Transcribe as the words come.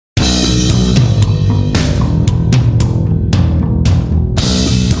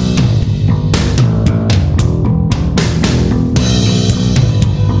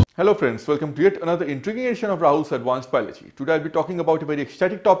Hello friends, welcome to yet another intriguing edition of Rahul's Advanced Biology. Today I'll be talking about a very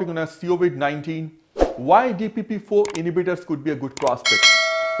ecstatic topic known as COVID-19, why DPP4 inhibitors could be a good prospect.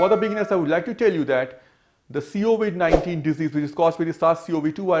 For the beginners, I would like to tell you that the COVID-19 disease, which is caused by the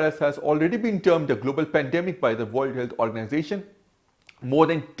SARS-CoV-2 virus, has already been termed a global pandemic by the World Health Organization. More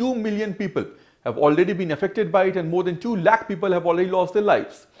than 2 million people have already been affected by it and more than 2 lakh people have already lost their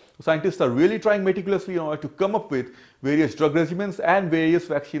lives. Scientists are really trying meticulously in order to come up with various drug regimens and various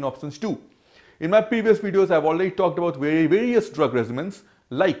vaccine options too. In my previous videos, I have already talked about various drug regimens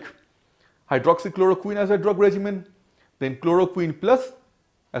like hydroxychloroquine as a drug regimen, then chloroquine plus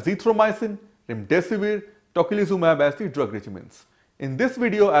azithromycin, remdesivir, tocilizumab as the drug regimens. In this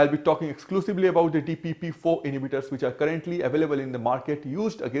video, I will be talking exclusively about the DPP4 inhibitors which are currently available in the market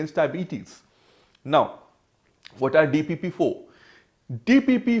used against diabetes. Now, what are DPP4?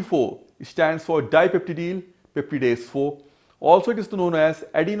 DPP4 stands for dipeptidyl peptidase 4. Also it is known as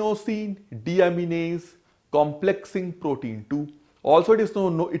adenosine deaminase complexing protein 2. Also it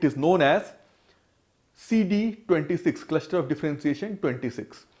is known as CD26, cluster of differentiation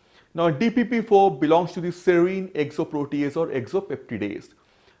 26. Now DPP4 belongs to the serine exoprotease or exopeptidase,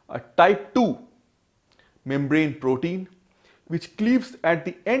 a type 2 membrane protein which cleaves at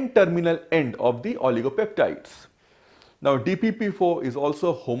the N-terminal end of the oligopeptides. Now DPP4 is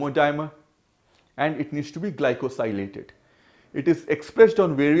also a homodimer and it needs to be glycosylated. It is expressed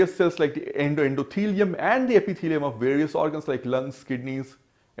on various cells like the endothelium and the epithelium of various organs like lungs, kidneys,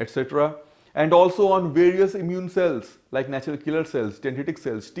 etc. and also on various immune cells like natural killer cells, dendritic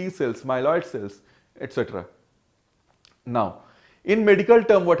cells, T cells, myeloid cells, etc. Now, in medical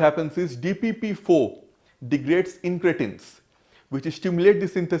term, what happens is DPP4 degrades incretins which stimulate the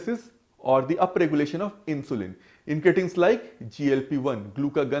synthesis or the upregulation of insulin. Incretins like GLP-1,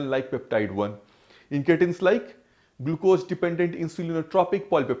 glucagon like peptide 1, incretins like glucose-dependent insulinotropic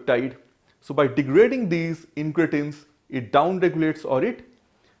polypeptide. So by degrading these incretins, it downregulates or it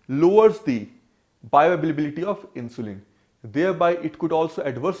lowers the bioavailability of insulin. Thereby, it could also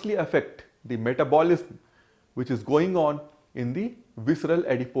adversely affect the metabolism which is going on in the visceral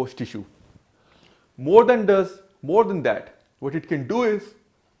adipose tissue. More than that, what it can do is,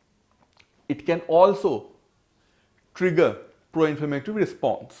 it can also trigger pro-inflammatory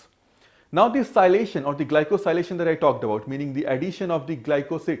response. Now this silation or the glycosylation that I talked about, meaning the addition of the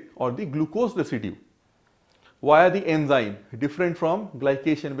glycoside or the glucose residue via the enzyme, different from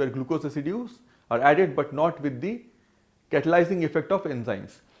glycation where glucose residues are added but not with the catalyzing effect of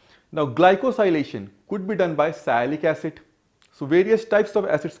enzymes. Now glycosylation could be done by sialic acid. So various types of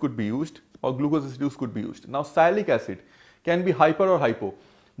acids could be used or glucose residues could be used. Now sialic acid can be hyper or hypo.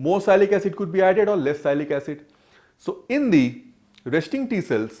 More sialic acid could be added or less sialic acid. So in the resting T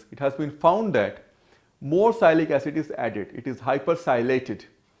cells, it has been found that more sialic acid is added. It is hypersialylated.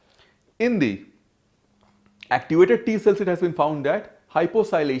 In the activated T cells, it has been found that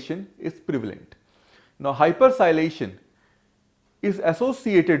hyposilation is prevalent. Now hypersilation is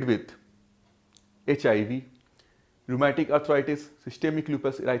associated with HIV, rheumatic arthritis, systemic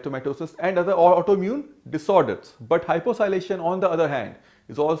lupus erythematosus and other autoimmune disorders. But hyposilation on the other hand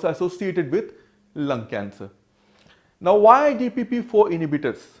is also associated with lung cancer. Now why DPP4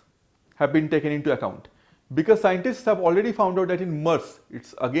 inhibitors have been taken into account? Because scientists have already found out that in MERS,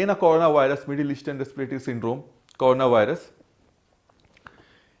 it's again a coronavirus, Middle Eastern Respiratory Syndrome, coronavirus,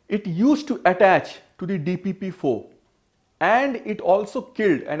 it used to attach to the DPP4 and it also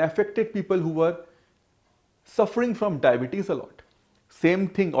killed and affected people who were suffering from diabetes a lot. Same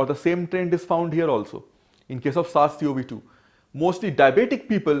thing or the same trend is found here also. In case of SARS-CoV-2, mostly diabetic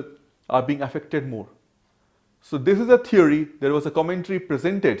people are being affected more. So this is a theory. There was a commentary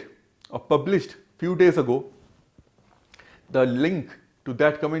presented or published few days ago. The link to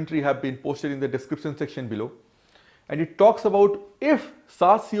that commentary have been posted in the description section below. And it talks about if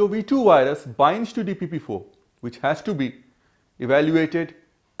SARS-CoV-2 virus binds to DPP4, which has to be evaluated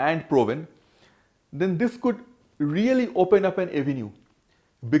and proven, then this could really open up an avenue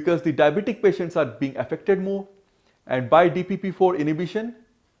because the diabetic patients are being affected more and by DPP4 inhibition,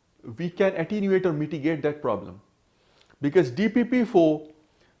 we can attenuate or mitigate that problem. Because DPP4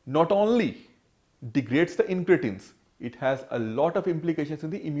 not only degrades the incretins, it has a lot of implications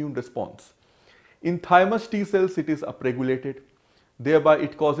in the immune response. In thymus T cells, it is upregulated. Thereby,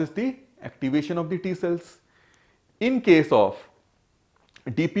 it causes the activation of the T cells. In case of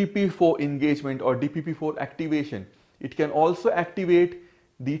DPP4 engagement or DPP4 activation, it can also activate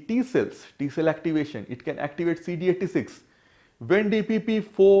the T cells, T cell activation. It can activate CD86. When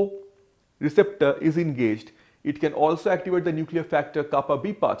DPP4 receptor is engaged, it can also activate the nuclear factor kappa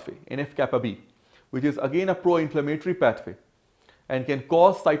B pathway, NF-kappa B, which is again a pro-inflammatory pathway. and can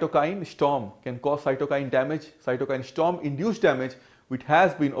cause cytokine storm, can cause cytokine damage, cytokine storm induced damage, which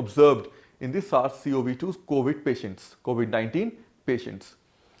has been observed in the SARS-CoV-2 COVID-19 patients.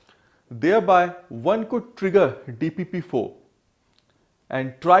 Thereby, one could trigger DPP4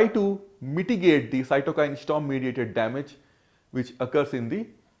 and try to mitigate the cytokine storm mediated damage which occurs in the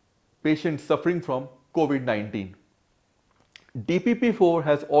patients suffering from COVID-19. DPP4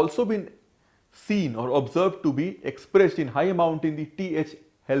 has also been seen or observed to be expressed in high amount in the T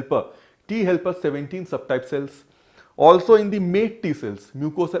helper 17 subtype cells, also in the mate T cells,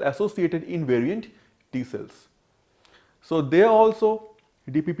 mucosal associated invariant T cells. So there also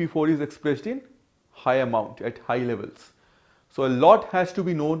DPP4 is expressed in high amount at high levels. So a lot has to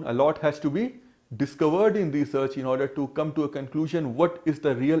be known, a lot has to be discovered in research in order to come to a conclusion what is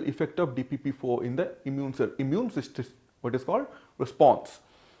the real effect of DPP4 in the immune system, what is called response.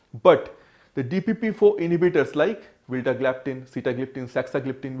 But the DPP4 inhibitors like vildagliptin, sitagliptin,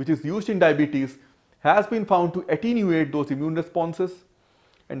 saxagliptin, which is used in diabetes, has been found to attenuate those immune responses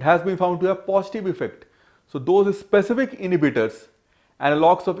and has been found to have positive effect. So those specific inhibitors,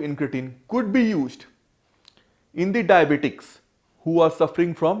 analogs of incretin, could be used in the diabetics who are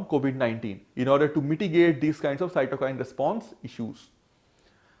suffering from COVID-19 in order to mitigate these kinds of cytokine response issues.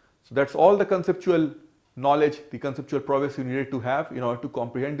 So that's all the conceptual knowledge, the conceptual prowess you needed to have in order to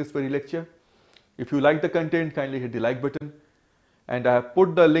comprehend this very lecture. If you like the content, kindly hit the like button. And I have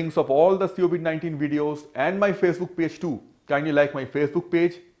put the links of all the COVID-19 videos and my Facebook page too. Kindly like my Facebook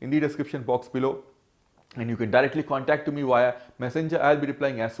page in the description box below. And you can directly contact me via Messenger. I'll be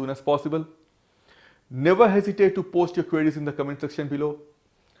replying as soon as possible. Never hesitate to post your queries in the comment section below.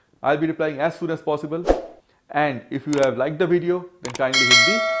 I'll be replying as soon as possible. And if you have liked the video, then kindly hit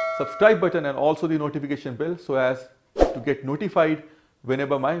the subscribe button and also the notification bell so as to get notified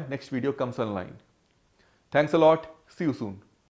whenever my next video comes online. Thanks a lot. See you soon.